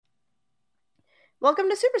Welcome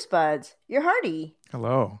to Super Spuds. You're Hardy.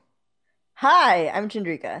 Hello. Hi, I'm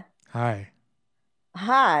Chandrika. Hi.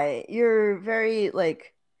 Hi, you're very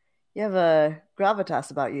you have a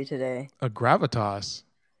gravitas about you today. A gravitas.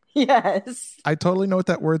 Yes. I totally know what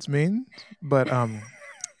that word means, but why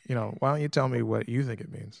don't you tell me what you think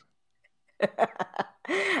it means?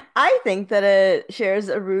 I think that it shares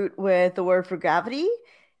a root with the word for gravity,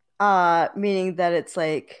 meaning that it's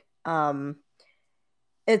kind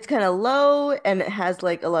of low and it has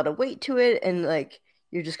like a lot of weight to it and like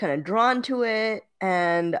you're just kind of drawn to it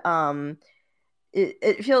and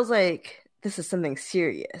it feels like this is something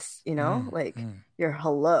serious, Mm, like mm, you're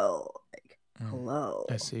hello, like mm. I hello.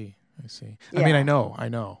 see. I see. I mean, I Yeah. know. I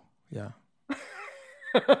know. Yeah.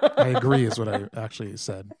 I agree is what I actually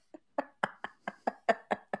said.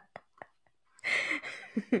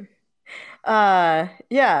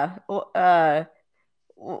 Yeah.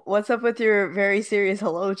 What's up with your very serious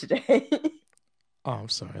hello today? Oh, I'm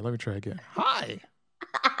sorry. Let me try again. Hi.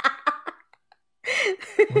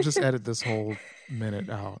 We'll just edit this whole minute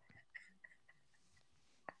out.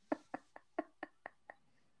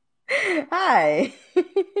 Hi.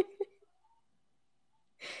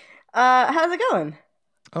 How's it going?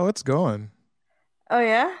 Oh, it's going. Oh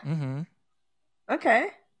yeah? Mm-hmm. Okay.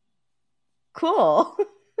 Cool.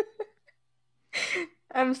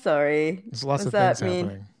 I'm sorry. There's lots What's of things that mean?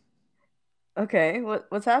 happening. Okay,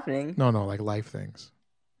 what's happening? No, like life things,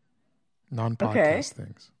 non-podcast Okay.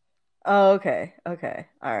 things. Oh, okay. Okay.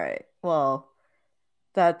 All right. Well,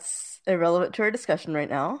 that's irrelevant to our discussion right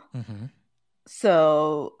now. Mm-hmm.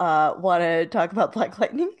 So, want to talk about Black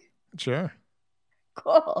Lightning? Sure.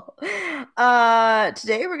 Cool.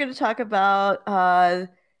 Today we're going to talk about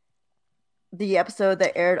the episode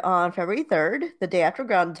that aired on February 3rd, the day after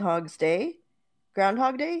Groundhog's Day.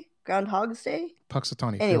 Groundhog Day? Groundhog's Day?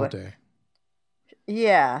 Puxatawny Phil Anyway, Day.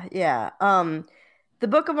 yeah, yeah. The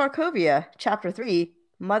Book of Markovia, Chapter 3,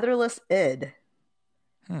 Motherless Id.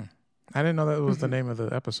 Hmm. I didn't know that was the Mhm. name of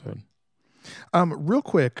the episode. Real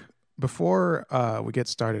quick, before we get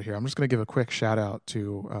started here, I'm just going to give a quick shout out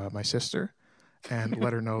to my sister and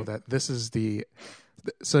let her know that this is the.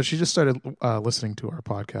 So she just started listening to our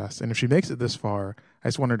podcast, and if she makes it this far, I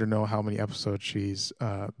just want her to know how many episodes she's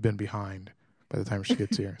been behind by the time she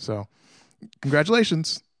gets here. So,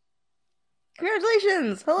 congratulations.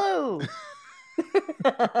 Congratulations! Hello!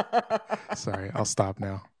 Sorry, I'll stop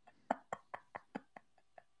now.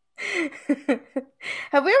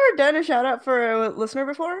 Have we ever done a shout out for a listener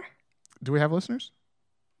before? Do we have listeners?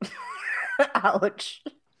 Ouch.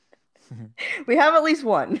 We have at least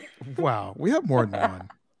one. Wow, we have more than one.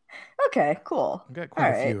 Okay, cool. We got All quite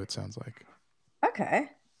a right. few. It sounds like. Okay.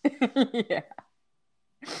 Yeah.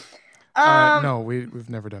 No, Um, we've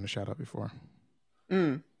never done a shout out before.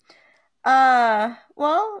 mm.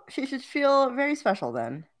 Well, she should feel very special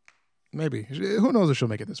then. Maybe. Who knows if she'll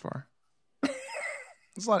make it this far?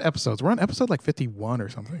 It's a lot of episodes. We're on episode like 51 or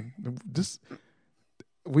something. This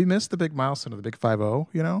we missed the big milestone of the big 50,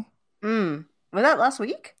 you know? Was that last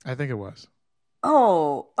week? I think it was.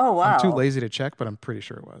 Oh I'm too wow. lazy to check, but I'm pretty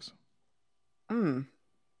sure it was. Mm,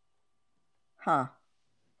 huh.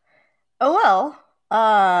 Oh well.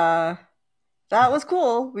 That was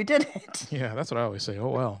cool. We did it. Yeah, that's what I always say. Oh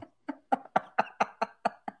well.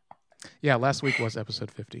 Yeah, last week was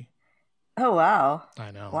episode 50. Oh wow.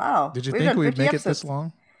 I know. Wow. Did you We've think done we'd 50 make it this episodes.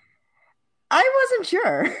 long? I wasn't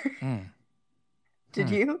sure. Hmm. Did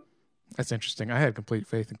Hmm. you? That's interesting. I had complete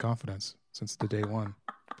faith and confidence since the day one,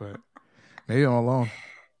 but maybe I'm alone.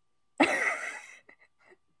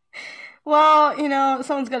 Well,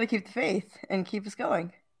 someone's got to keep the faith and keep us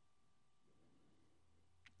going.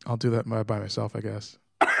 I'll do that by myself, I guess.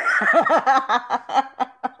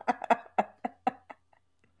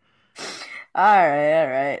 All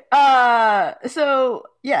right. So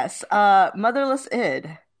yes, Motherless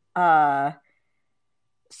Id. Uh,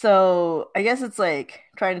 so I guess it's like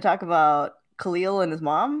trying to talk about Khalil and his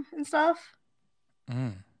mom and stuff.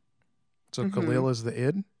 Mm. So Mm-hmm. Khalil is the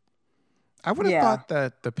id? I would have Yeah. thought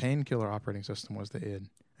that the painkiller operating system was the id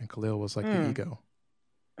and Khalil was like the Mm. ego.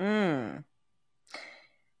 Mm.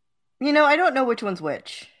 I don't know which one's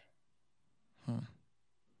which. Hmm.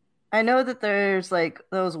 I know that there's like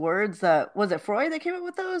those words that was it Freud that came up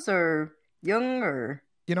with those or Jung or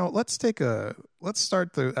Let's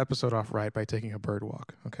start the episode off right by taking a bird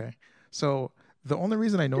walk, okay? So the only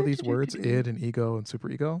reason I know do, these do, do, words, do, do. id and ego and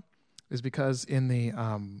superego, is because in the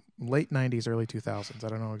late 90s, early 2000s, I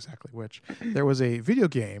don't know exactly which, there was a video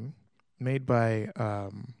game made by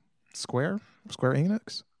Square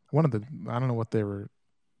Enix. One of the, I don't know what they were,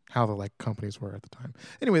 how the like companies were at the time.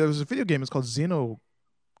 Anyway, there was a video game, it's called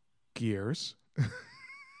Xenogears.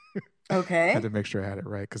 Had Okay. to make sure I had it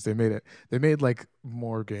right because they made like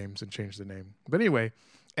more games and changed the name. But anyway,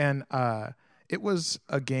 and it was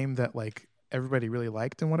a game that like everybody really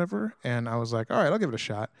liked and whatever. And I was like, all right, I'll give it a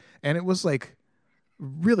shot. And it was like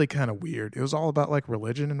really kind of weird. It was all about like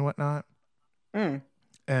religion and whatnot. Mm.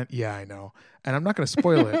 And yeah, I know. And I'm not going to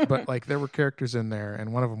spoil it, but like there were characters in there,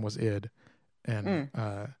 and one of them was Id. And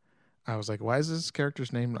Mm. I was like, why is this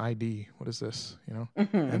character's name ID? What is this? You know? And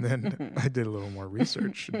Mhm. then I did a little more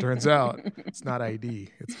research. It turns out it's not ID,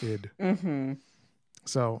 it's id. Mhm.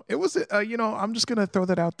 So it was, I'm just going to throw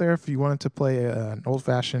that out there if you wanted to play an old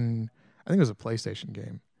fashioned, I think it was a PlayStation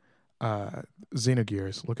game,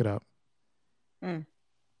 Xenogears. Look it up. Mm.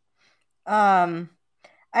 Um,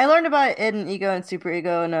 I learned about id and ego and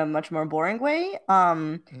superego in a much more boring way.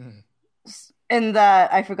 Mm. In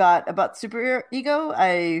that I forgot about superego.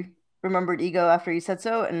 I remembered ego after you said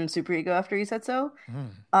so, and superego after you said so.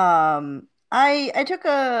 Mm. I took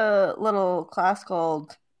a little class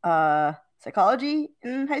called psychology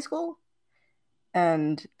in high school,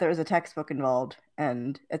 and there was a textbook involved,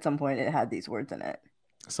 and at some point it had these words in it.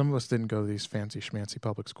 Some of us didn't go to these fancy schmancy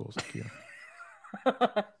public schools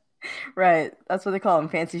like Right, that's what they call them,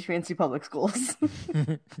 fancy schmancy public schools.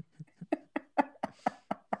 you.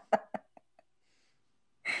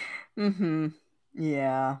 Mm-hmm.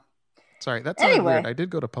 Yeah. Sorry, that sounded weird. Anyway, I did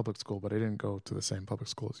go to public school, but I didn't go to the same public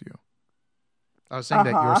school as you. I was saying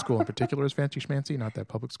that your uh-huh. school in particular is fancy schmancy, not that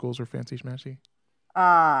public schools are fancy schmancy.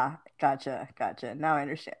 Ah, gotcha, gotcha. Now I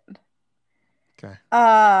understand. Okay.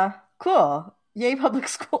 Uh, cool. Yay, public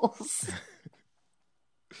schools.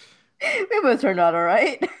 We both turned out all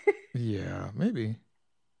right. Yeah, maybe.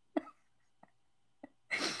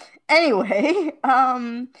 Anyway, lots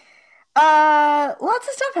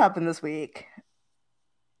of stuff happened this week.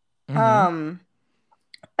 Mm-hmm. Um,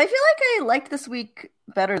 I feel like I liked this week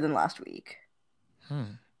better than last week. Hmm.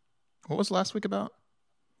 What was last week about?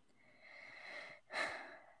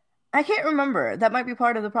 I can't remember. That might be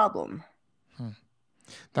part of the problem. Hmm.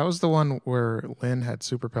 That was the one where Lynn had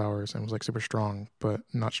superpowers and was like super strong, but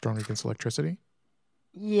not strong against electricity.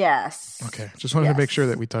 Yes. Okay, just wanted to make sure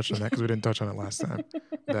that Yes. we touched on that because we didn't touch on it last time.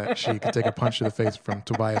 That she could take a punch to the face from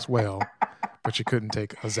Tobias Whale, but she couldn't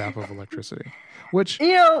take a zap of electricity. Which,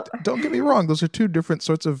 You know, don't get me wrong, those are two different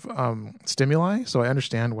sorts of stimuli. So I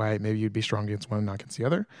understand why maybe you'd be strong against one and not against the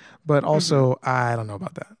other. But mhm. also, I don't know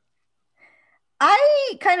about that.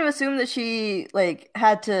 I kind of assumed that she like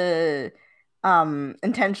had to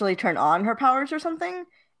intentionally turn on her powers or something,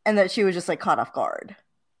 and that she was just like caught off guard.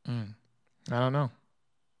 Mm, I don't know.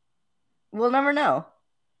 We'll never know.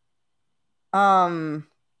 Um,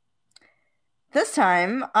 this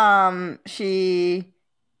time, she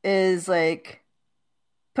is like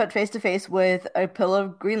put face to face with a pill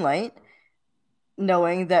of green light,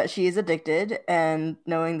 knowing that she is addicted and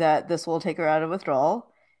knowing that this will take her out of withdrawal.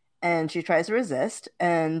 And she tries to resist,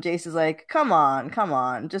 and Jace is like, come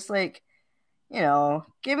on, just like,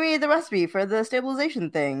 give me the recipe for the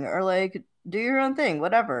stabilization thing, or like, do your own thing,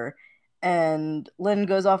 whatever. And Lynn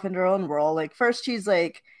goes off into her own world. Like, first, she's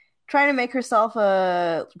like trying to make herself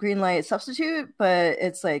a green light substitute, but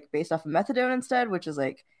it's like based off of methadone instead, which is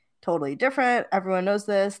like totally different. Everyone knows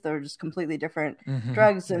this. They're just completely different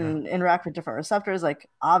drugs Yeah. and interact with different receptors. Like,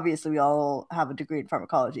 obviously, we all have a degree in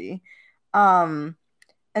pharmacology. Um,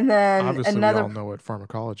 and then Obviously, we all another know what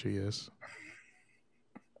pharmacology is.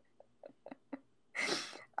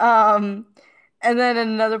 Um, and then at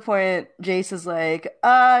another point, Jace is like,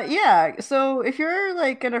 yeah, so if you're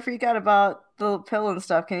like gonna freak out about the pill and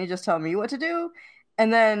stuff, can you just tell me what to do?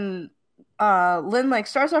 And then Lynn like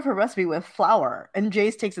starts off her recipe with flour, and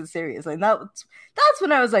Jace takes it seriously. And that's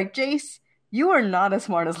when I was like, Jace, you are not as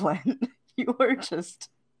smart as Lynn. You are just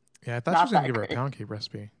Yeah, I thought she was not going to that give her a great. pound cake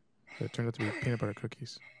recipe, but it turned out to be peanut butter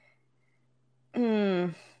cookies.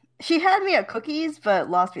 Mm. She had me at cookies, but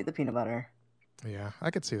lost me at the peanut butter. Yeah, I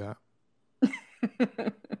could see that.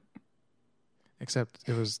 Except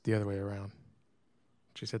it was the other way around.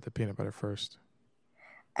 She said the peanut butter first.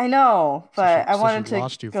 I know, So she but I so she wanted to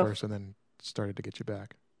lost you go. first and then started to get you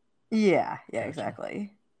back. Yeah, yeah, Gotcha.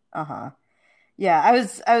 exactly. Uh-huh. Yeah, I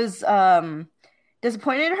was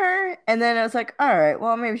disappointed in her, and then I was like, all right,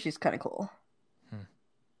 well, maybe she's kind of cool.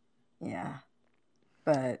 Hmm. Yeah,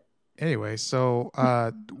 but Anyway, so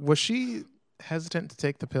was she hesitant to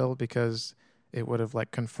take the pill because it would have like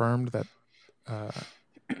confirmed that uh,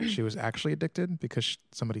 she was actually addicted because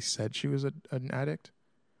somebody said she was an addict?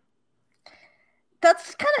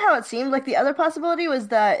 that's kind of how it seemed. Like the other possibility was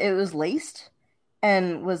that it was laced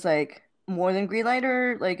and was like more than green light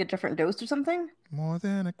or like a different dose or something. More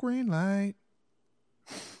than a green light,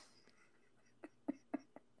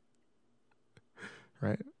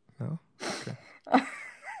 right? No.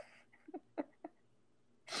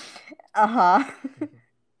 Uh-huh.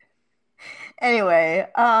 Anyway,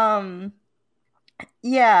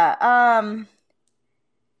 yeah,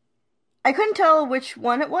 I couldn't tell which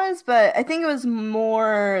one it was, but I think it was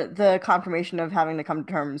more the confirmation of having to come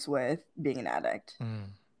to terms with being an addict. Mm.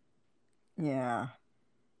 Yeah.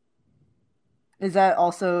 Is that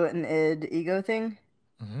also an id ego thing?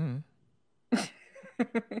 Hmm.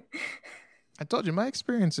 I told you my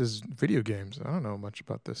experience is video games. I don't know much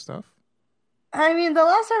about this stuff. I mean, the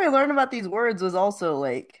last time I learned about these words was also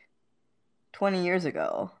like 20 years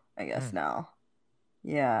ago, I guess Mm. now.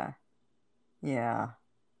 Yeah. Yeah.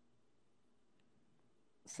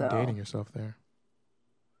 You're dating So, yourself there.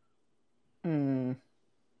 mm,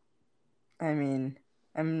 I mean,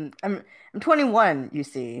 I'm 21, you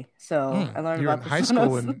see. So, Mm. I learned You're in about high this when I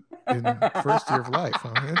school was in first year of life.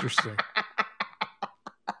 Huh? Interesting.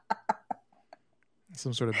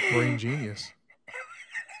 Some sort of brain genius.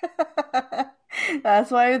 That's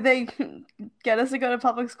why they get us to go to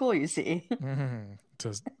public school, you see.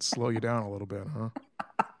 To slow you down a little bit, huh?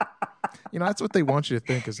 You know, that's what they want you to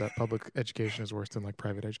think is that public education is worse than like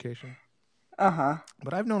private education. Uh-huh.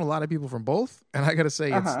 But I've known a lot of people from both, and I got to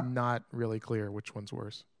say, it's Uh-huh. not really clear which one's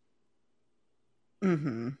worse.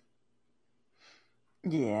 Mm-hmm.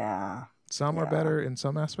 Yeah. Some are Yeah. better in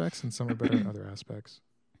some aspects, and some are better in other aspects.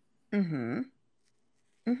 Mm-hmm.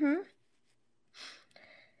 Mm-hmm.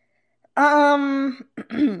 Um,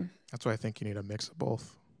 That's why I think you need a mix of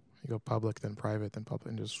both. You go public, then private, then public,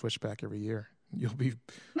 and just switch back every year. You'll be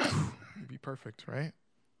perfect, right?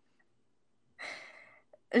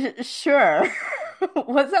 sure.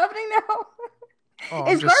 What's happening now? Oh, I'm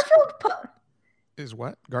Is just Garfield is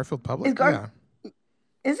what Garfield is public? Gar Yeah,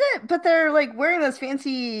 is it? But they're like wearing those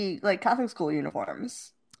fancy like Catholic school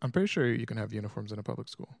uniforms. I'm pretty sure you can have uniforms in a public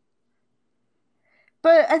school.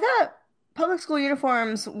 But I thought public school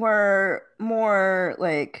uniforms were more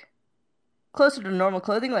like closer to normal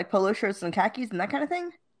clothing, like polo shirts and khakis and that kind of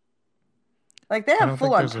thing. Like they I have don't think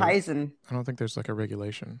full on there's a ties and I don't think there's like a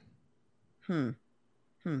regulation. hmm,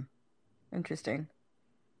 hmm, interesting.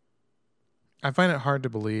 I find it hard to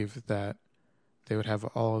believe that they would have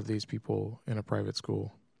all of these people in a private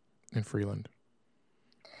school in Freeland.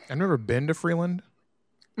 I've never been to Freeland,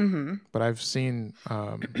 Mm-hmm. but I've seen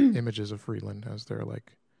images of Freeland as they're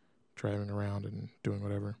like driving around and doing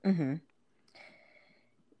whatever. Mm-hmm.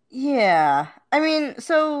 Yeah. I mean,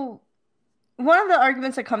 so one of the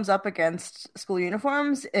arguments that comes up against school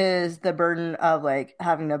uniforms is the burden of like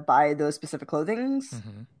having to buy those specific Hmm.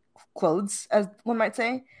 clothes, as one might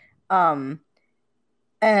say. Um,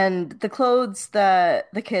 and the clothes that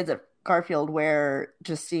the kids at Garfield wear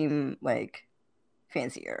just seem like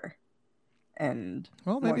fancier and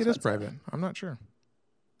Well, more maybe it is expensive. private. I'm not sure.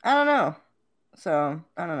 I don't know. So,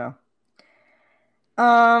 I don't know.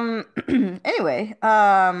 Anyway,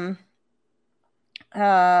 uh,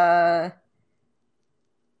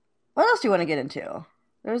 what else do you want to get into?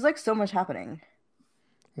 There's like so much happening.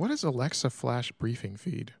 What is Alexa Flash briefing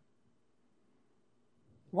feed?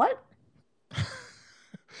 What?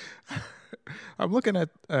 I'm looking at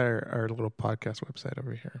our little podcast website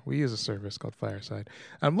over here. We use a service called Fireside.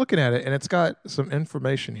 I'm looking at it, and it's got some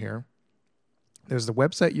information here. There's the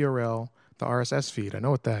website URL, the RSS feed. I know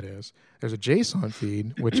what that is. There's a JSON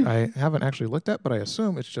feed, which I haven't actually looked at, but I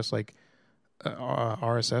assume it's just like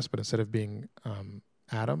RSS, but instead of being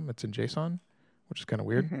Atom, it's in JSON, which is kind of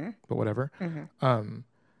weird, Mm-hmm. but whatever. Mm-hmm.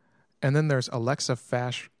 And then there's Alexa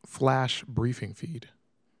Flash briefing feed.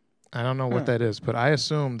 I don't know what that is, but I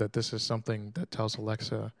assume that this is something that tells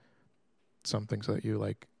Alexa something so that you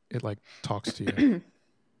like it like talks to you.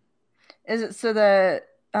 Is it so that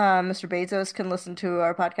Mr. Bezos can listen to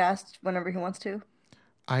our podcast whenever he wants to?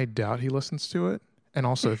 I doubt he listens to it. And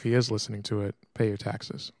also, if he is listening to it, pay your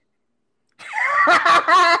taxes.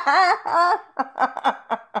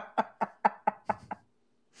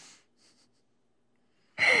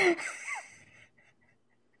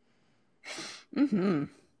 Mm-hmm.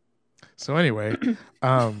 So anyway,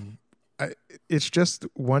 um, it's just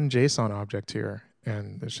one JSON object here,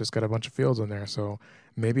 and it's just got a bunch of fields in there. So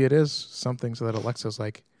maybe it is something so that Alexa's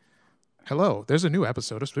like, "Hello, there's a new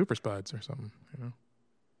episode of Super Spuds" or something. You know?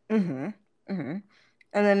 Mm-hmm. Mm-hmm.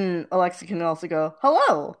 And then Alexa can also go,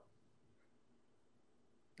 "Hello,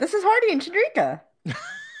 this is Hardy and Chandrika."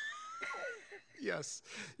 Yes,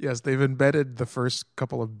 yes. They've embedded the first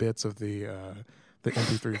couple of bits of the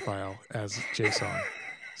MP3 file as JSON,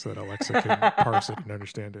 so that Alexa can parse it and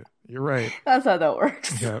understand it. You're right. That's how that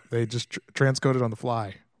works. Yeah, they just transcode it on the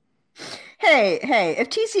fly. Hey, if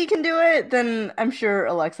TC can do it, then I'm sure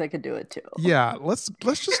Alexa could do it too. Yeah, let's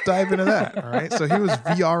just dive into that. All right. So he was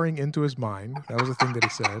VRing into his mind. That was the thing that he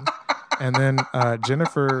said. And then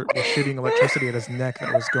Jennifer was shooting electricity at his neck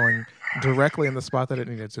that was going directly in the spot that it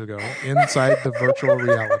needed to go, inside the virtual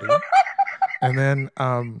reality. And then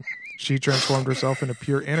she transformed herself into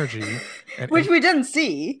pure energy. Which we didn't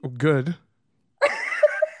see. Good.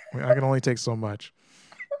 I can only take so much.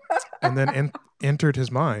 And then entered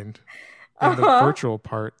his mind in the virtual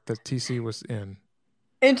part that TC was in.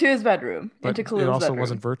 Into his bedroom. But into Khalil's it also bedroom.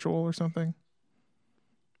 wasn't virtual or something?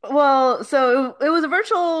 Well, so it was a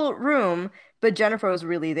virtual room, but Jennifer was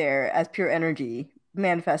really there as pure energy,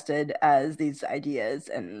 manifested as these ideas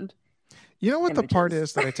and you know what images. The part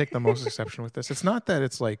is that I take the most exception with this? It's not that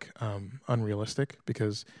it's like unrealistic,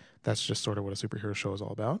 because that's just sort of what a superhero show is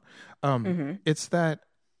all about. It's that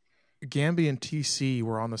Gambi and TC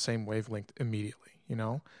were on the same wavelength immediately, you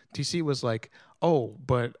know? TC was like, oh,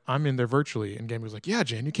 but I'm in there virtually. And Gambi was like, yeah,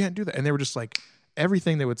 Jan, you can't do that. And they were just like,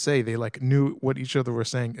 everything they would say, they like knew what each other were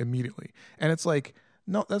saying immediately. And it's like,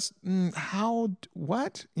 no, that's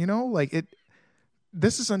what? You know, like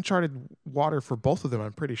this is uncharted water for both of them,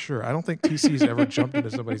 I'm pretty sure. I don't think TC's ever jumped into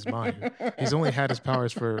somebody's mind. He's only had his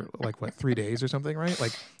powers for like 3 days or something, right?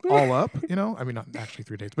 Like all up, you know? I mean, not actually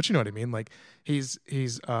 3 days, but you know what I mean? Like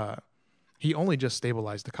he only just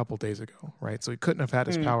stabilized a couple days ago, right? So he couldn't have had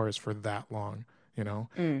his powers for that long, you know?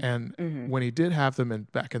 And when he did have them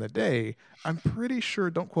back in the day, I'm pretty sure,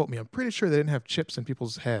 don't quote me, I'm pretty sure they didn't have chips in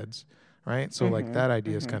people's heads, right? So like that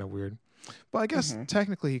idea is kind of weird. But I guess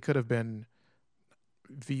technically he could have been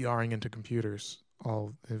VRing into computers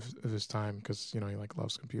all of his time, because, you know, he like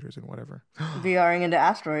loves computers and whatever. VRing into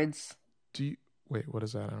asteroids. Wait, what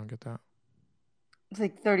is that? I don't get that. It's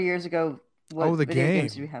like 30 years ago. What the video game.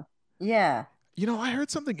 Games do we have? Yeah. You know, I heard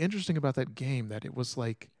something interesting about that game, that it was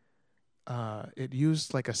like it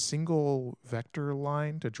used like a single vector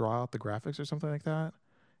line to draw out the graphics or something like that.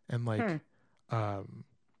 And like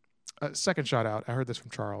second shout out, I heard this from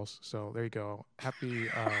Charles, so there you go. Happy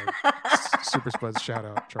Super Spuds shout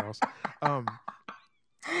out, Charles.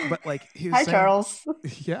 But like he was Hi, saying, Charles.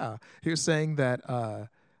 Yeah, he was saying that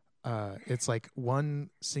it's like one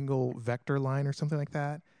single vector line or something like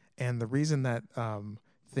that, and the reason that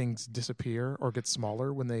things disappear or get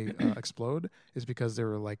smaller when they explode is because they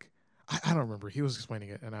were like, I don't remember. He was explaining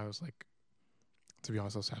it, and I was like, to be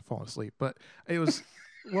honest, I was falling asleep. But it was,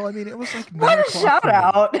 well, I mean, it was like 9 What a o'clock shout for me.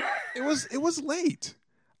 out. It was late.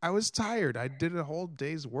 I was tired. I did a whole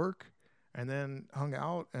day's work, and then hung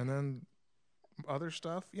out, and then other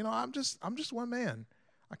stuff. You know, I'm just one man.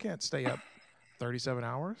 I can't stay up 37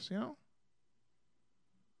 hours. You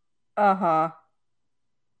know.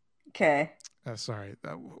 Okay. Sorry.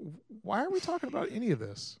 Why are we talking about any of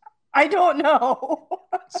this? I don't know.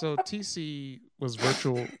 So TC was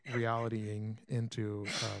virtual realitying into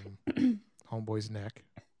Homeboy's neck,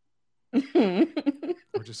 or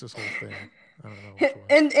just this whole thing. I don't know which one.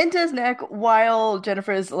 And into his neck while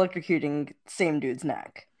Jennifer is electrocuting same dude's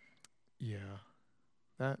neck. Yeah,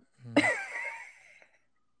 that.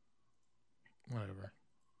 Whatever.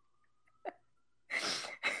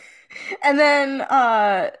 And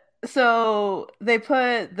then, so they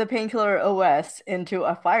put the Painkiller OS into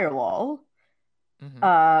a firewall,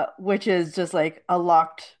 which is just like a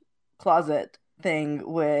locked closet thing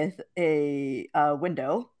with a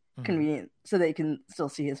window, convenient, so they can still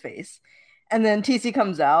see his face. And then TC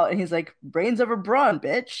comes out and he's like, brains over brawn,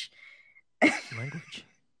 bitch. Language.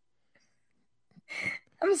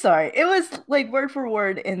 I'm sorry. It was like word for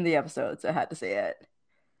word in the episode, so I had to say it.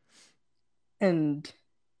 And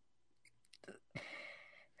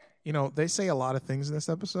you know, they say a lot of things in this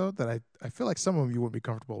episode that I feel like some of you wouldn't be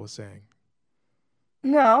comfortable with saying.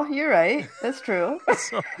 No, you're right. That's true.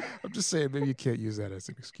 So I'm just saying, maybe you can't use that as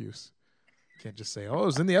an excuse. You can't just say, oh, it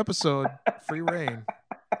was in the episode. Free reign.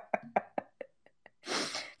 I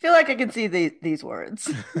feel like I can see these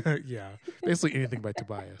words. Yeah. Basically anything by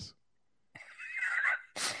Tobias.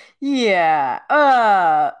 Yeah.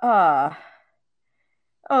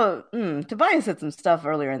 Tobias said some stuff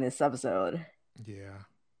earlier in this episode. Yeah.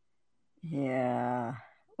 Yeah.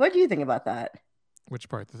 What do you think about that? Which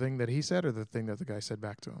part? The thing that he said, or the thing that the guy said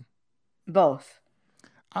back to him? Both.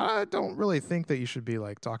 I don't really think that you should be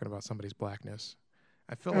like talking about somebody's blackness.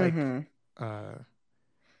 I feel like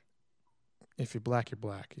if you're black,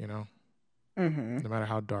 you know? No matter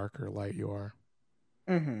how dark or light you are.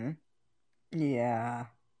 Yeah.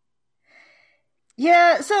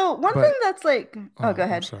 Yeah, so one thing that's like... Oh, go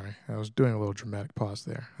ahead. I'm sorry. I was doing a little dramatic pause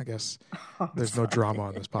there. I guess there's no drama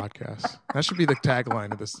on this podcast. That should be the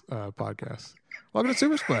tagline of this podcast. Welcome to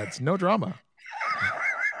Super Splats. No drama.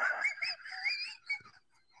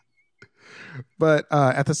 But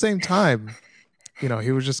at the same time, you know,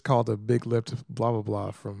 he was just called a big-lipped blah, blah,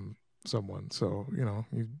 blah from someone. So, you know,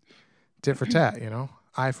 you tit for tat,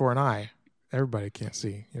 eye for an eye. Everybody can't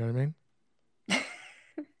see. You know what I mean?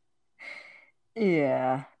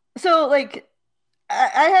 Yeah. So like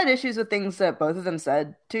I had issues with things that both of them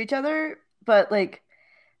said to each other, but like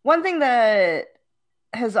one thing that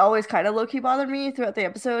has always kind of low key bothered me throughout the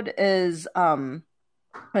episode is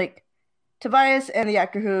like Tobias and the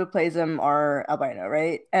actor who plays him are albino,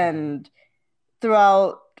 right? And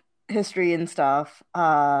throughout history and stuff,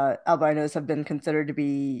 albinos have been considered to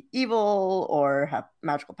be evil or have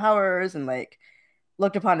magical powers and like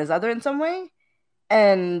looked upon as other in some way.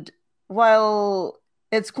 And while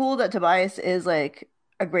it's cool that Tobias is like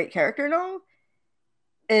a great character and all,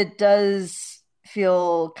 it does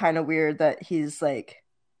feel kind of weird that he's like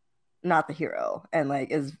not the hero and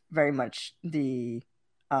like is very much the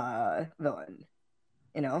villain,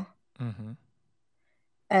 you know? Mm-hmm.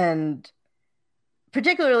 And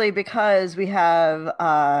particularly because we have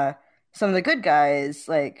some of the good guys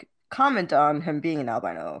like comment on him being an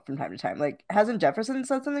albino from time to time. Like, hasn't Jefferson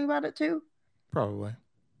said something about it too? Probably.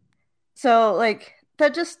 So, like,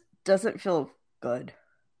 that just doesn't feel good,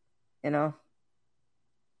 you know?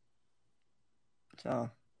 So,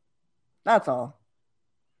 that's all.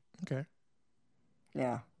 Okay.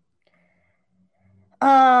 Yeah.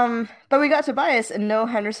 But we got Tobias and no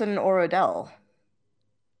Henderson or Odell.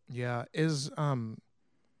 Yeah. Is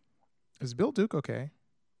Bill Duke okay?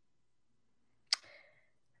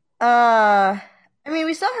 I mean,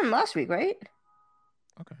 we saw him last week, right?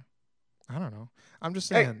 Okay. I don't know. I'm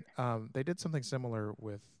just Right. saying, they did something similar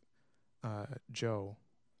with Joe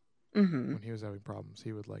Mm-hmm. when he was having problems.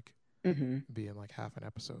 He would like Mm-hmm. be in like half an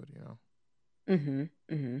episode, Mm-hmm.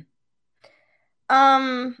 Mm-hmm.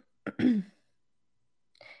 Um,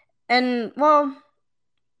 and well,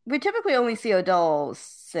 we typically only see Odell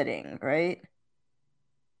sitting, right?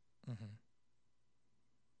 Mm-hmm.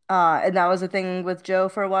 And that was a thing with Joe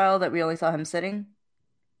for a while that we only saw him sitting.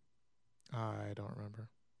 I don't remember.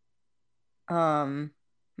 Um,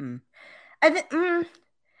 hmm. I think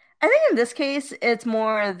I think in this case it's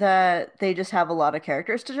more that they just have a lot of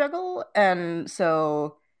characters to juggle, and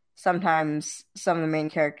so sometimes some of the main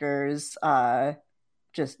characters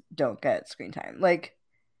just don't get screen time. Like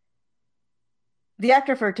the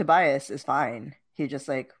actor for Tobias is fine. He just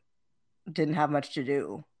like didn't have much to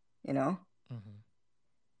do, you know? Mm-hmm.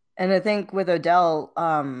 And I think with Odell,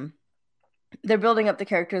 they're building up the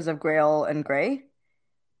characters of Grail and Gray.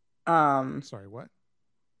 Um, Sorry, what?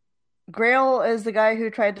 Grail is the guy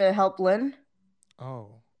who tried to help Lynn, Oh,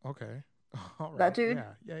 okay. All that right. dude,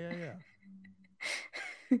 Yeah, yeah, yeah,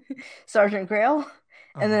 yeah. Sergeant Grail.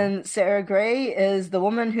 And Uh-huh. then Sarah Gray is the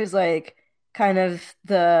woman who's like kind of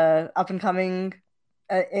the up and coming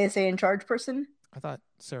ASA in charge person. I thought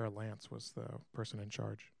Sarah Lance was the person in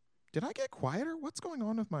charge. Did I get quieter? What's going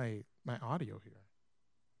on with my audio here?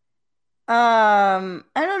 I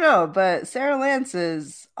don't know, but Sarah Lance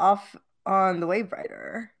is off on the Wave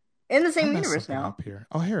Rider in the I same messed universe something now. up here.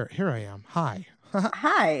 Oh, here I am. Hi.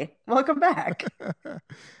 Hi, welcome back.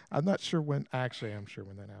 I'm not sure when. Actually, I'm sure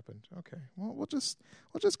when that happened. Okay. Well, we'll just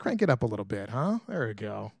crank it up a little bit, huh? There we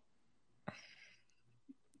go.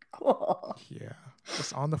 Cool. Yeah.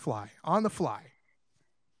 Just on the fly. On the fly.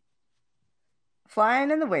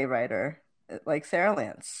 Flying in the Wave Rider, like Sarah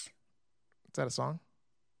Lance. Is that a song?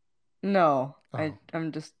 No, Oh,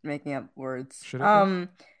 I'm just making up words. should it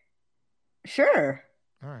be? Sure.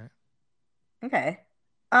 All right. Okay.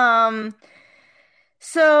 Um,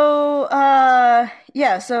 so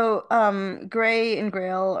yeah, so Gray and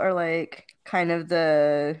Grail are like kind of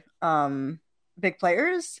the big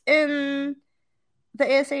players in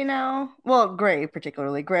the ASA now. Well, Gray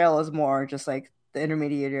particularly. Grail is more just like the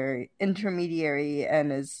intermediary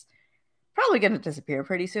and is probably going to disappear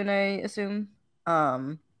pretty soon, I assume.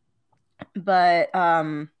 Um, but I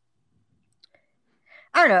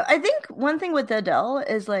don't know. I think one thing with Adele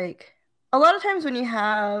is like a lot of times when you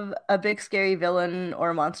have a big scary villain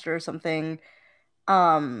or a monster or something,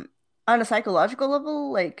 um, on a psychological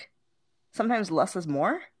level, like sometimes less is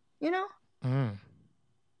more, you know? Mm.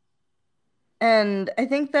 And I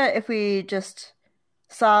think that if we just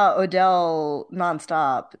saw Odell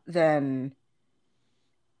nonstop, then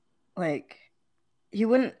like he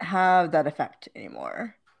wouldn't have that effect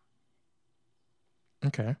anymore.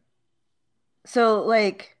 Okay. So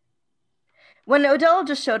like when Odell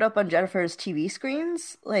just showed up on Jennifer's TV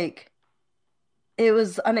screens, like it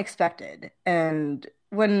was unexpected. And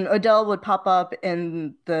when Odell would pop up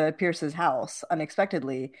in the Pierce's house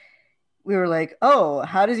unexpectedly, we were like, "Oh,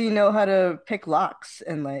 how does he know how to pick locks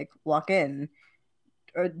and like walk in?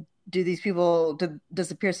 Or do these people does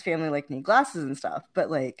the Pierce family like need glasses and stuff?"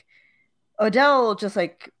 But like Odell just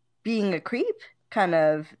like being a creep kind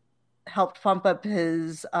of helped pump up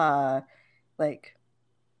his like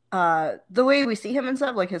the way we see him and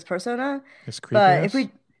stuff, like his persona. His But if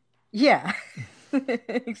creepiness. we yeah.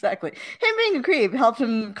 Exactly. Him being a creep helped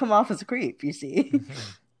him come off as a creep, you see. Hmm.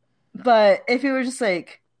 But if he were just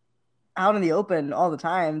like out in the open all the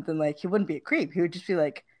time, then like he wouldn't be a creep. He would just be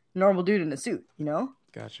like normal dude in a suit, you know?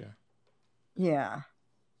 Gotcha. Yeah.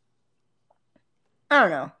 I don't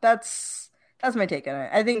know. That's my take on it.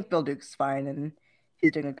 I think Bill Duke's fine and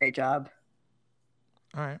he's doing a great job.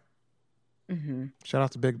 All right. Hmm. Shout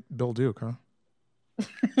out to Big Bill Duke, huh?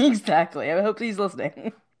 Exactly. I hope he's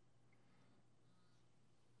listening.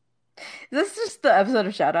 This is just the episode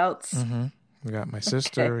of shout outs. Mm-hmm. We got my Okay.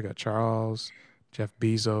 sister. We got Charles, Jeff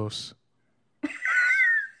Bezos.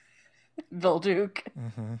 Bill Duke.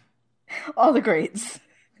 Mm-hmm. All the greats.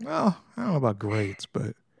 Well, I don't know about greats,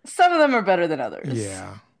 but Some of them are better than others.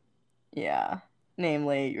 yeah. Yeah.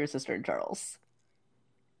 Namely, your sister and Charles.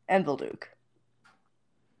 And Bill Duke.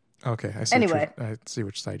 Okay, Anyway. I see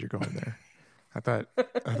which side you're going there. I thought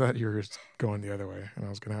you were going the other way, and I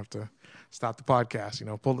was gonna have to stop the podcast. You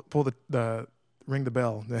know, pull the ring the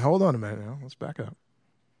bell. Hold on a minute now. Let's back up.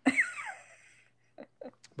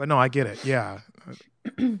 But no, I get it. Yeah,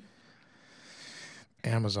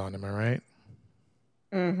 Amazon. Am I right?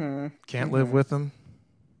 Mm-hmm. Can't live Mm-hmm. with them.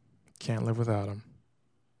 Can't live without them.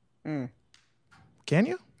 Mm. Can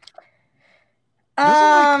you?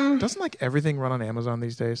 Um, Doesn't like everything run on Amazon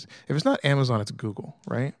these days? If it's not Amazon, it's Google,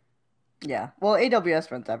 right? yeah. Well,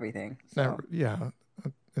 AWS runs everything. So Yeah.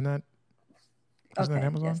 Isn't that isn't that okay.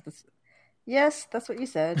 Amazon? Yes, that's what you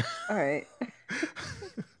said. All right.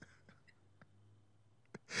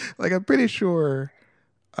 Like I'm pretty sure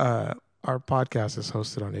our podcast is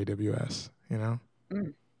hosted on AWS, you know?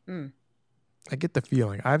 Mm, mm, I get the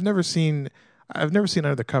feeling. I've never seen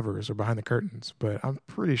under the covers or behind the curtains, but I'm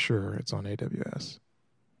pretty sure it's on AWS.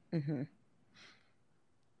 mm-hmm.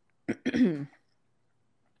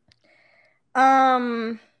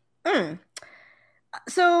 um. mm.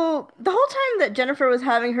 So the whole time that Jennifer was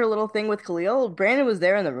having her little thing with Khalil, Brandon was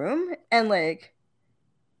there in the room, and like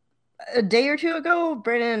a day or two ago,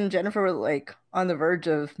 Brandon and Jennifer were like on the verge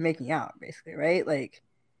of making out, basically, right? Like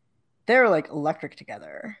they were like electric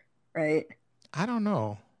together, right? I don't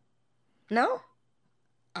know. No?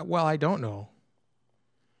 Well, I don't know.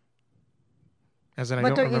 As in I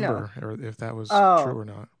What don't don't you know? remember or if that was true Oh. or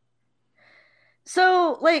not.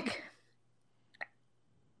 So like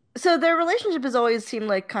so their relationship has always seemed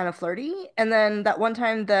like kind of flirty. And then that one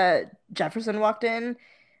time that Jefferson walked in,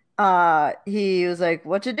 he was like,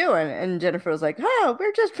 "What you doing?" And Jennifer was like, "Oh,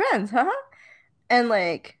 we're just friends, huh?" And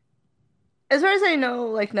like as far as I know,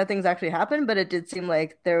 like nothing's actually happened, but it did seem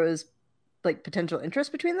like there was like potential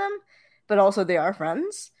interest between them, but also they are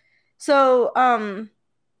friends. So, I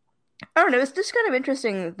don't know, it's just kind of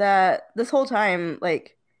interesting that this whole time,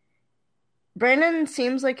 like Brandon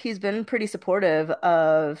seems like he's been pretty supportive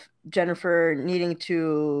of Jennifer needing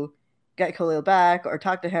to get Khalil back or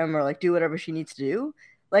talk to him or like do whatever she needs to do.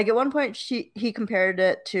 Like at one point he compared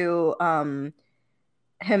it to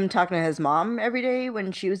him talking to his mom every day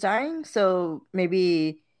when she was dying. So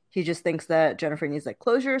maybe he just thinks that Jennifer needs like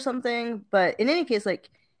closure or something. But in any case, like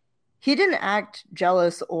he didn't act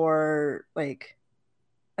jealous or like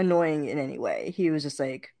annoying in any way. He was just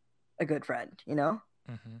like a good friend, you know?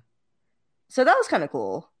 Mm-hmm. So that was kind of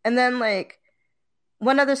cool. And then like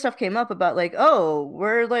when other stuff came up about like, oh,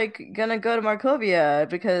 we're like gonna go to Markovia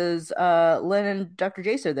because Lynn and Dr.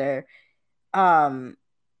 Jace are there. Um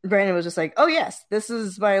Brandon was just like, oh yes, this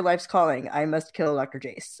is my life's calling. I must kill Dr.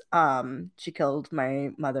 Jace. She killed my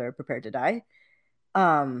mother, prepared to die.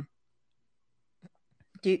 Um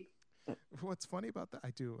do you, What's funny about that? I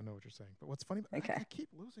do know what you're saying, but what's funny? I okay. keep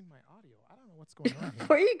losing my audio. I don't know what's going on here.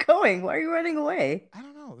 Where are you going? Why are you running away? I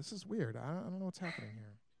don't know. This is weird. I don't know what's happening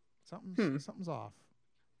here. Hmm. Something's off.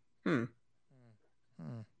 Hmm.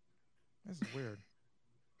 Hmm. This is weird.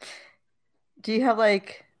 Do you have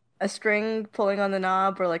like a string pulling on the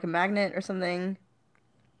knob or like a magnet or something?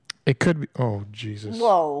 It could be. Oh Jesus.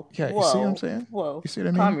 Whoa, Yeah, you see what I'm whoa, saying? whoa. You see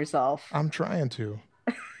what I Calm mean? yourself. I'm trying to.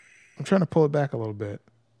 I'm trying to pull it back a little bit.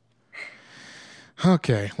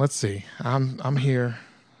 Okay, let's see. I'm here.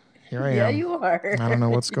 Here I Yeah, am. you are. I don't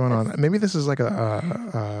know what's going on. Maybe this is like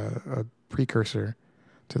a precursor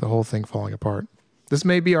to the whole thing falling apart. This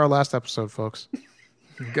may be our last episode, folks.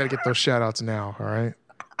 We've got to get those shout outs now, all right?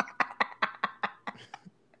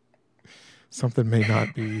 Something may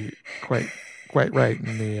not be quite right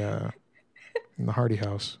in the Hardy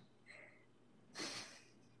house.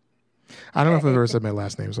 I don't know if I've ever said my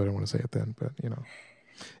last name, so I don't want to say it then, but you know.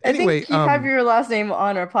 I think Anyway, you have your last name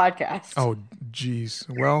on our podcast. oh geez.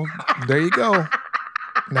 Well, there you go.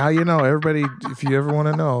 Now you know, everybody. If you ever want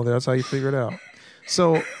to know, that's how you figure it out.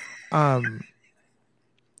 So, um,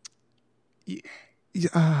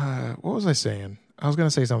 what was I saying? I was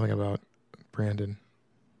gonna say something about Brandon.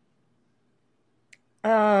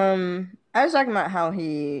 I was talking about how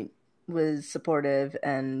he was supportive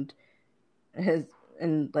and his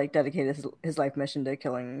and like dedicated his life mission to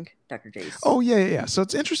killing Dr. Jace. Oh yeah, yeah, yeah. So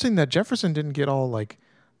it's interesting that Jefferson didn't get all like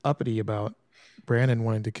uppity about Brandon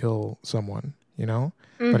wanting to kill someone, you know,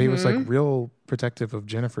 but he was like Mm-hmm. real protective of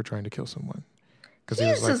Jennifer trying to kill someone because he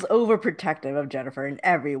was He's like, just overprotective of Jennifer in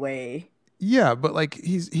every way. yeah, but like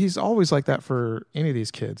he's always like that for any of these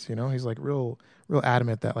kids, you know. He's like real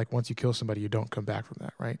adamant that like once you kill somebody, you don't come back from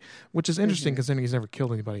that, right? Which is interesting Mm-hmm. considering he's never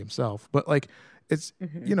killed anybody himself. But like it's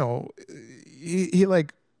Mm-hmm. you know he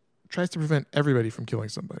like tries to prevent everybody from killing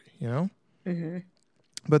somebody, you know. Mm-hmm.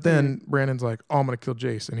 But then Brandon's like, "Oh, I'm gonna kill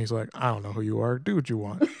Jace," and he's like, "I don't know who you are. Do what you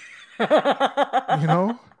want," you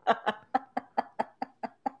know.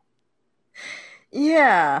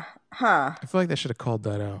 Yeah. Huh. I feel like they should have called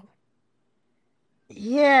that out.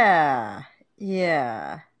 Yeah.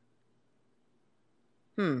 Yeah.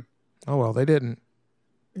 Hmm. Oh well, they didn't.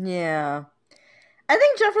 Yeah. I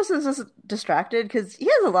think Jefferson's just distracted because he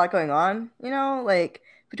has a lot going on, like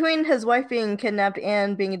between his wife being kidnapped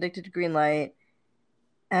and being addicted to green light,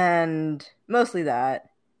 and mostly that.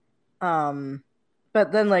 Um,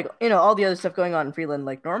 but then like, all the other stuff going on in Freeland,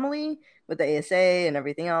 like normally with the ASA and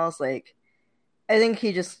everything else, like I think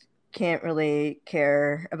he just can't really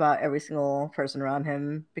care about every single person around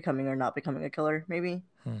him becoming or not becoming a killer, maybe.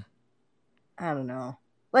 Hmm. I don't know.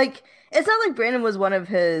 Like, it's not like Brandon was one of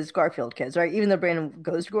his Garfield kids, right? Even though Brandon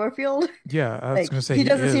goes to Garfield, Yeah, I was like gonna say he he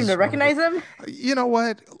doesn't seem to is one of it. recognize him. You know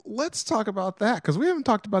what? Let's talk about that because we haven't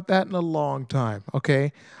talked about that in a long time.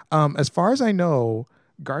 Okay, as far as I know,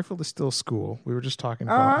 Garfield is still a school. We were just talking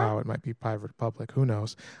about Uh-huh. how it might be private or public. Who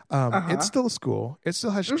knows? It's Uh-huh. still a school. It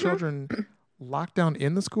still has Mm-hmm. children locked down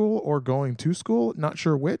in the school or going to school. Not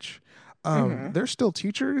sure which. Mm-hmm. They're still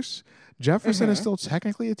teachers. Jefferson is Mm-hmm. still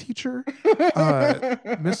technically a teacher. Uh,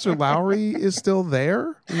 Mr. Lowry is still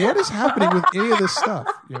there. What is happening with any of this stuff?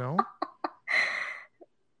 You know?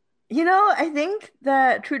 I think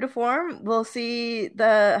that true to form, we'll see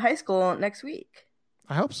the high school next week.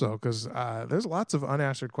 I hope so because there's lots of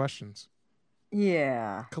unanswered questions.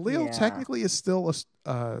 Yeah. Khalil Yeah. technically is still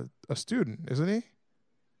a student, isn't he?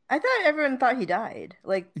 I thought everyone thought he died.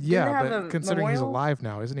 Like, didn't they Yeah, have but a considering he's memorial? alive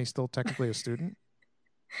now, isn't he still technically a student?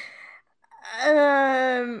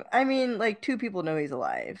 I mean, like two people know he's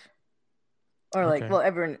alive. Or like, Okay. well,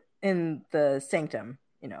 everyone in the sanctum,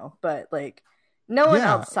 but like no one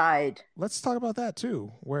Yeah, outside. let's talk about that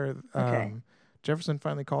too, where Okay. Jefferson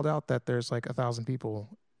finally called out that there's like 1,000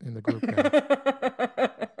 people in the group now,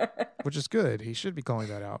 which is good. He should be calling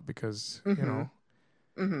that out because, Mm-hmm.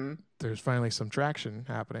 Mm-hmm. there's finally some traction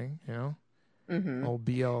happening, Mm-hmm. Old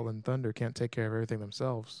BL and Thunder can't take care of everything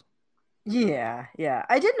themselves. Yeah, yeah.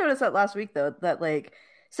 I did notice that last week though, that like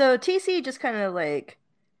so TC just kind of like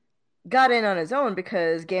got in on his own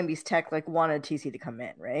because Gambi's tech like wanted TC to come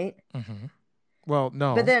in, right? Hmm. Well, But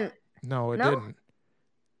no, then no, it no? didn't.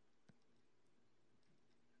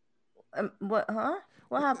 What, huh?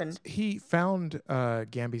 What happened? He found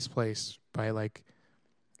Gamby's place by like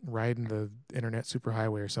riding the internet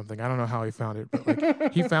superhighway or something. I don't know how he found it, but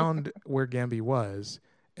like he found where Gamby was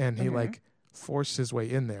and he Hmm. like forced his way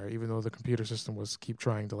in there even though the computer system was keep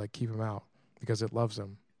trying to like keep him out because it loves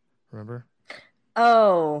him. Remember?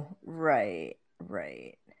 Oh, right,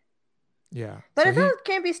 right. Yeah. But So I he thought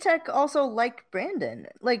Gambi's tech also liked Brandon.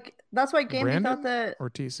 Like that's why Gambi thought Brandon that or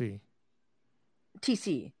TC?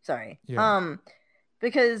 TC, sorry. Yeah.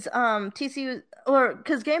 Because TC was, or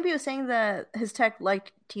because Gambi was saying that his tech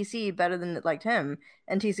liked TC better than it liked him,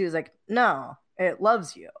 and TC was like, "No, it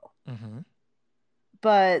loves you." Mhm.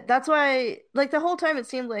 But that's why, like the whole time, it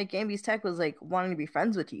seemed like Gambi's tech was like wanting to be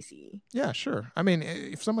friends with TC. Yeah, sure. I mean,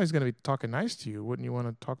 if somebody's going to be talking nice to you, wouldn't you want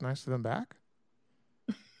to talk nice to them back?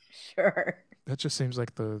 Sure. That just seems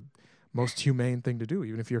like the most humane thing to do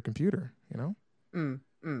even if you're a computer? Mm,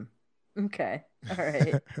 mm. Okay. All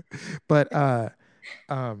right. But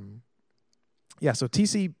um yeah, so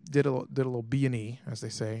TC did a little B&E as they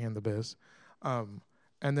say in the biz. Um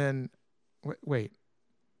and then wait,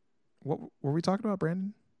 what were we talking about,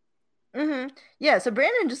 Brandon? Yeah. So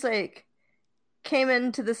Brandon just like came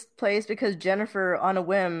into this place because Jennifer, on a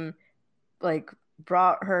whim, like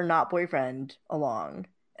brought her not boyfriend along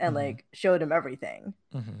and Mhm. like showed him everything.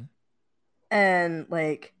 Mhm. And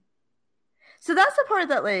like so that's the part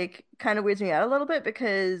that like kind of weirds me out a little bit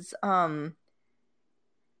because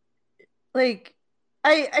like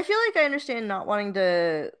I feel like I understand not wanting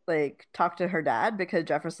to like talk to her dad because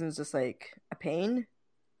Jefferson's just like a pain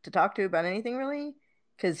to talk to about anything really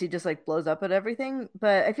because he just like blows up at everything.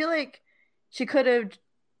 But I feel like she could have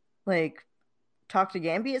like talked to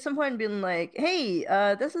Gamby at some point and been like, "Hey,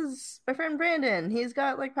 this is my friend Brandon. He's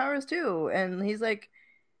got like powers too, and he's like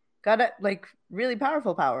got like really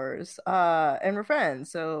powerful powers. And we're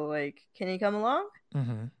friends, so like, can you come along?"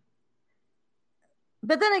 Mm-hmm.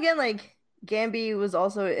 But then again, like Gamby was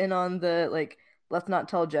also in on the like, let's not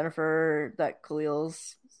tell Jennifer that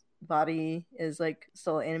Khalil's body is like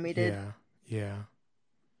still animated. Yeah. Yeah.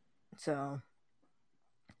 So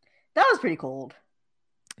that was pretty cold.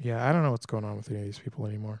 Yeah. I don't know what's going on with any of these people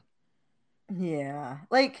anymore. Yeah.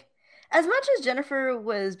 Like as much as Jennifer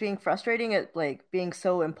was being frustrating at like being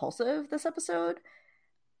so impulsive this episode,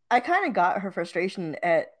 I kind of got her frustration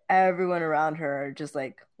at everyone around her just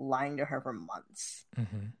like lying to her for months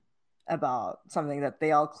Mm-hmm. about something that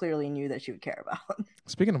they all clearly knew that she would care about.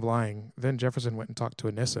 Speaking of lying, then Jefferson went and talked to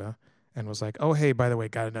Anissa and was like, "Oh, hey, by the way,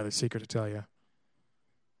 got another secret to tell you.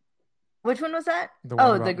 Which one was that? The one Oh,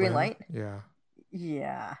 the about green Brandon." light. Yeah.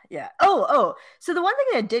 Yeah, yeah. Oh. So the one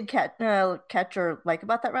thing I did catch or like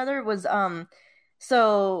about that rather was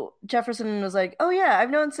so Jefferson was like, "Oh yeah, I've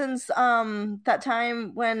known since that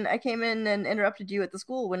time when I came in and interrupted you at the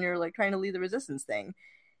school when you're like trying to lead the resistance thing."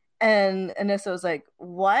 And Anissa was like,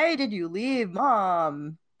 "Why did you leave,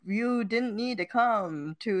 Mom? You didn't need to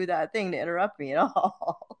come to that thing to interrupt me at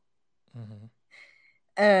all." Mm-hmm.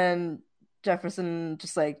 And Jefferson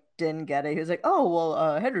just like didn't get it. He was like, "Oh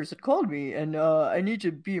well, Headers had called me, and I need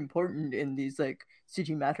to be important in these like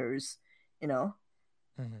city matters, you know."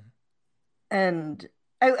 Mm-hmm. And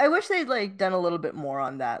I wish they'd like done a little bit more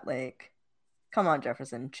on that. Like, come on,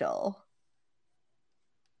 Jefferson, chill.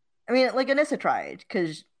 I mean, like Anissa tried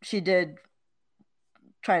because she did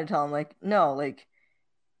try to tell him like, no, like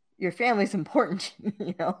your family's important,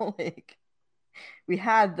 like we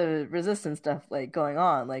had the resistance stuff like going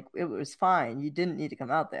on, like it was fine. You didn't need to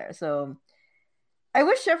come out there. So I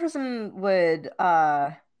wish Jefferson would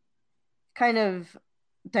kind of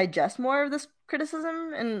digest more of this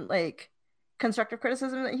criticism and like constructive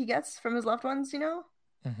criticism that he gets from his loved ones,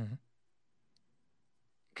 Mm-hmm.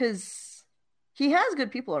 because he has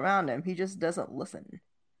good people around him. He just doesn't listen.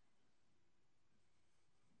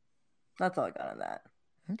 That's all I got on that.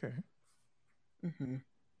 Okay. hmm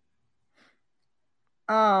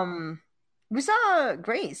Um, we saw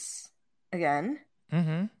Grace again,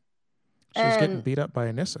 Mm-hmm. She was getting and beat up by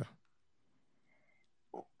Anissa.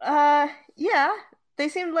 yeah, they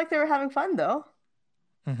seemed like they were having fun though.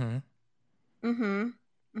 Mm-hmm. Mm-hmm.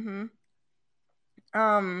 Mm-hmm.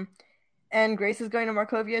 Um, and Grace is going to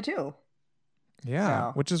Markovia too Yeah,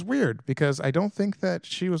 now. which is weird because I don't think that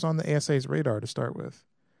she was on the ASA's radar to start with.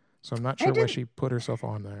 So I'm not I sure why didn't. she put herself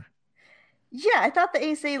on there. Yeah, I thought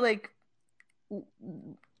the ASA like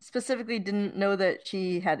specifically didn't know that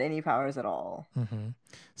she had any powers at all. Mm-hmm.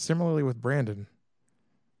 Similarly with Brandon.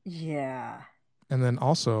 Yeah. And then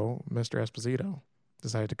also Mr. Esposito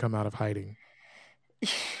decided to come out of hiding.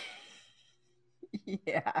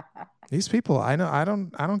 Yeah. These people, I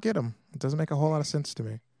don't get them. It doesn't make a whole lot of sense to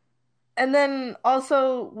me. And then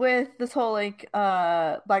also with this whole like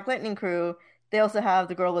Black Lightning crew, they also have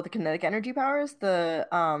the girl with the kinetic energy powers, the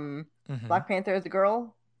Mm-hmm. Black Panther is the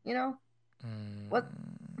girl, you know? What?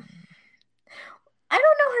 Mm. I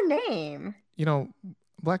don't know her name. You know,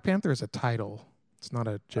 Black Panther is a title. It's not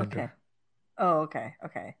a Okay. gender. Oh, okay.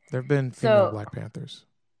 Okay. There have been female So, Black Panthers.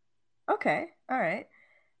 okay. All right.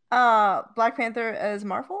 Black Panther as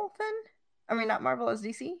Marvel then? I mean, not Marvel as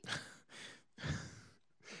DC?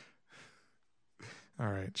 All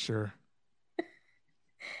right, sure.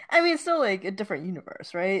 I mean, it's still like a different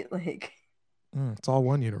universe, right? Like It's all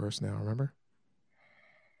one universe now, remember?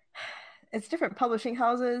 it's different publishing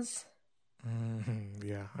houses.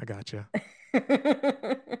 Yeah, I gotcha.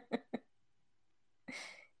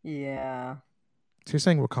 Yeah, So you're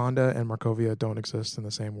saying Wakanda and Markovia don't exist in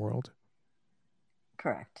the same world?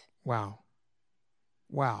 correct. Wow.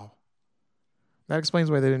 Wow. That explains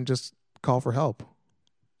why they didn't just call for help.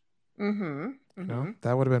 Mm-hmm. Mm-hmm.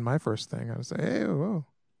 That would have been my first thing. I would say, hey, whoa.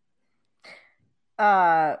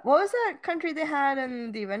 What was that country they had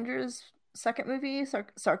in the Avengers second movie?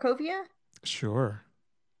 Sarkovia? Sure.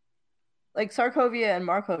 Like Sarkovia and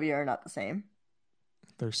Markovia are not the same.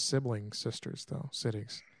 They're sibling sisters, though.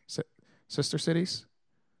 Cities. Sister cities?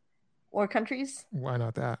 Or countries? Why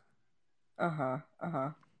not that? Uh-huh. Uh-huh.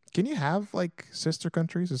 Can you have, like, sister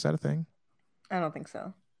countries? Is that a thing? I don't think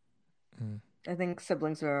so. Mm. I think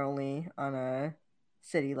siblings are only on a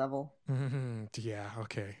city level. Yeah,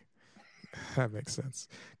 okay. That makes sense.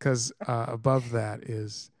 Because above that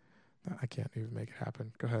is, I can't even make it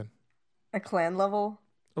happen. Go ahead. A clan level.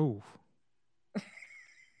 Oh,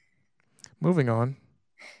 moving on.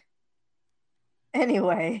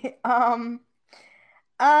 Anyway, what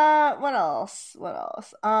else? What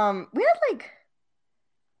else? We had like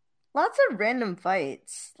lots of random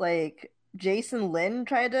fights. Like Jace and Lynn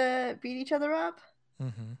tried to beat each other up,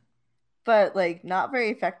 Hmm. but like not very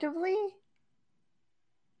effectively.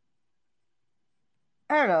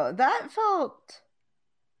 I don't know. That felt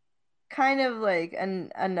kind of like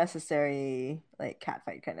an unnecessary like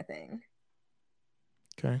catfight kind of thing.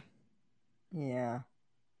 Okay. Yeah.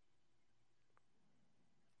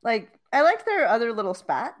 Like I liked their other little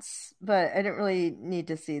spats, but I didn't really need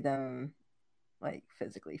to see them like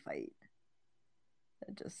physically fight.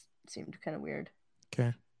 It just seemed kind of weird.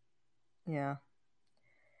 Okay. Yeah.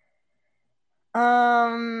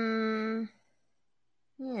 Um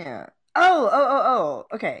yeah.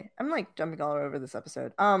 Okay. I'm like jumping all over this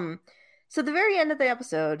episode. So the very end of the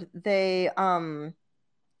episode, they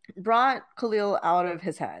brought Khalil out of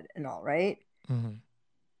his head and all, right? Hmm.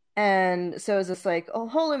 And so it's just like a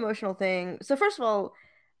whole emotional thing. So first of all,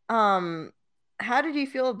 um, how did you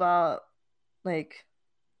feel about like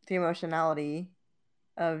the emotionality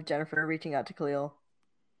of Jennifer reaching out to Khalil?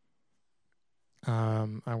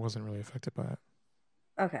 I wasn't really affected by it.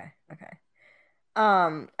 Okay, okay.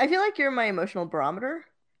 I feel like you're my emotional barometer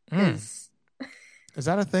Mm. because Is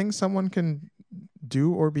that a thing someone can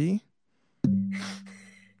do or be?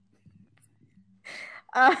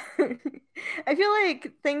 I feel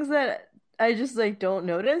like things that I just like don't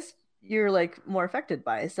notice, you're like more affected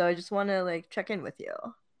by. So I just want to like check in with you.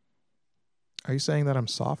 Are you saying that I'm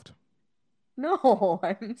soft? No,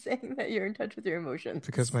 I'm saying that you're in touch with your Because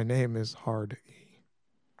emotions. my name is Hard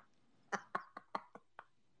E.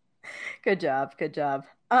 Good job, good job.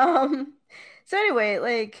 So anyway,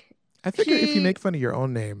 like I figure if you make she, fun of your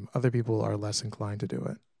own name, other people are less inclined to do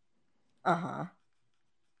it. uh-huh,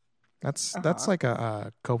 That's uh-huh. like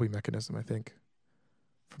a coping mechanism, I think,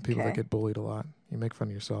 from people that Okay. get bullied a lot. You make fun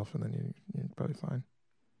of yourself, and then you're probably fine.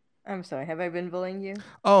 I'm sorry. Have I been bullying you?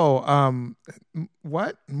 Oh,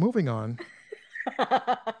 what? Moving on.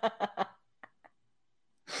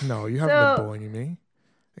 No, you haven't been So, bullying me,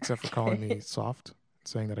 except for calling me okay. soft,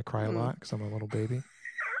 saying that I cry a Hmm. lot because I'm a little baby.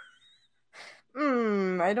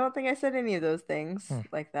 I don't think I said any of those things Hmm,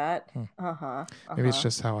 like that. hmm. Uh-huh. Maybe it's Uh-huh.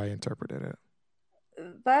 just how I interpreted it.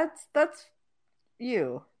 That's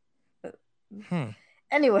you. Hmm.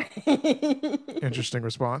 Anyway. Interesting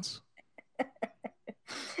response.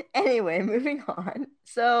 Anyway, moving on.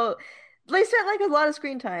 So they spent like a lot of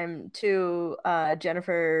screen time to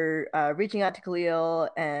Jennifer reaching out to Khalil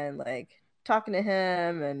and like talking to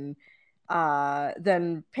him and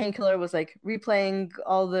then Painkiller was like replaying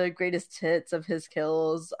all the greatest hits of his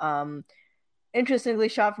kills. Interestingly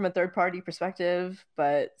shot from a third party perspective,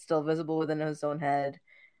 but still visible within his own head.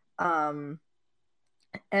 Um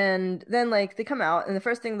and then like they come out and the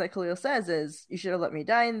first thing that Khalil says is you should have let me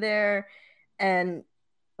die in there and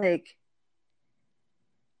like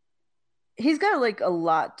he's got like a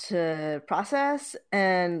lot to process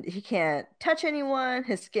and he can't touch anyone.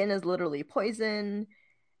 His skin is literally poison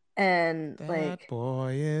and That like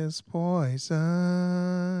boy is poison.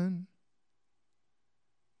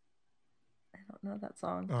 I don't know that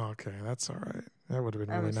song. Oh, okay, that's all right. That would have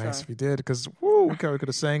been really I'm nice sorry. if he did, because woo, we could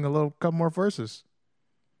have sang a little couple more verses.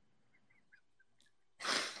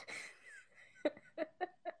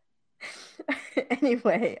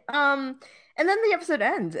 Anyway, and then the episode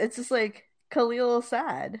ends. It's just like Khalil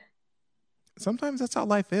sad. Sometimes that's how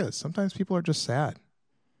life is. Sometimes people are just sad.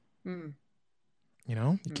 Hmm. You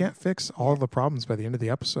know, you Hmm. can't fix all Yeah. of the problems by the end of the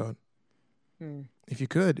episode. Hmm. If you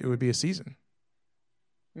could, it would be a season.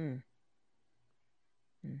 Hmm.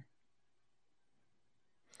 Hmm.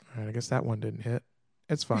 All right, I guess that one didn't hit.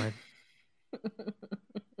 It's fine.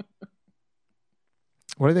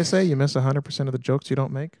 What do they say? You miss 100% of the jokes you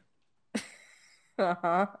don't make?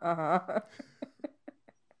 Uh-huh. Uh-huh.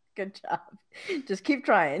 Good job. Just keep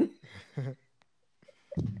trying.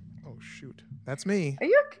 Oh, shoot. That's me Are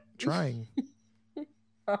you okay? trying.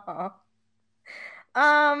 Uh-huh.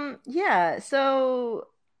 Yeah, so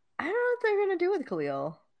I don't know what they're gonna do with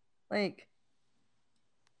Khalil. Like,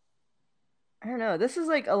 I don't know. This is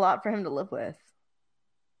like a lot for him to live with.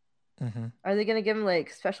 Mm-hmm. Are they gonna give him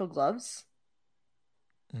like special gloves?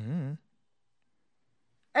 Mm-hmm.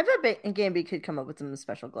 I bet Gamby could come up with some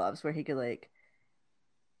special gloves where he could like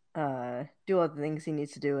do all the things he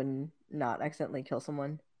needs to do and not accidentally kill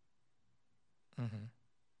someone. Mm-hmm.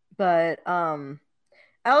 But I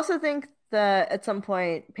also think that at some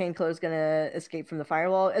point Painkiller's gonna escape from the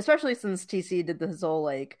firewall, especially since TC did this whole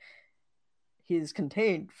like he's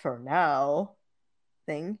contained for now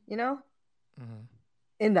thing, you know, Hmm.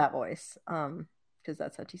 in that voice. Because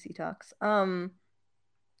that's how TC talks.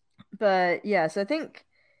 But yeah, so I think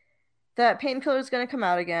that Painkiller is gonna come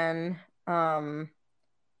out again.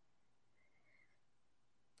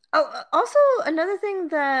 Oh, also another thing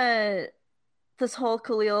that this whole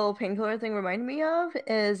Khalil Painkiller thing reminded me of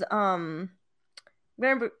is I'm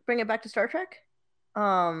gonna bring it back to Star Trek.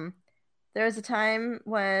 Um, there was a time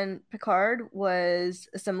when Picard was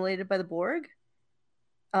assimilated by the Borg,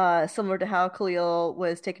 similar to how Khalil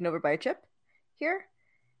was taken over by a chip here.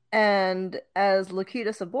 And as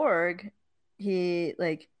Locutus of Borg, he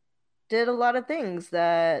like did a lot of things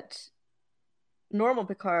that normal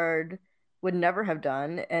Picard would never have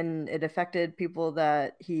done, and it affected people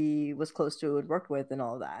that he was close to and worked with and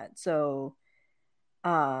all of that. So,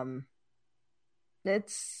 um,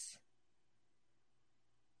 it's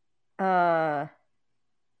uh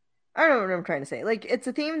I don't know what I'm trying to say. Like it's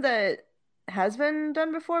a theme that has been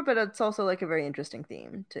done before, but it's also like a very interesting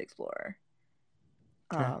theme to explore.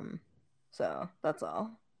 Okay. Um, so that's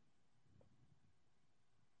all.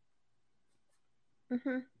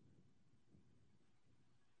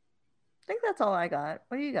 I think that's all I got.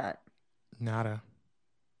 What do you got? Nada.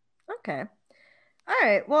 Okay. All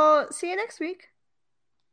right. Well, see you next week.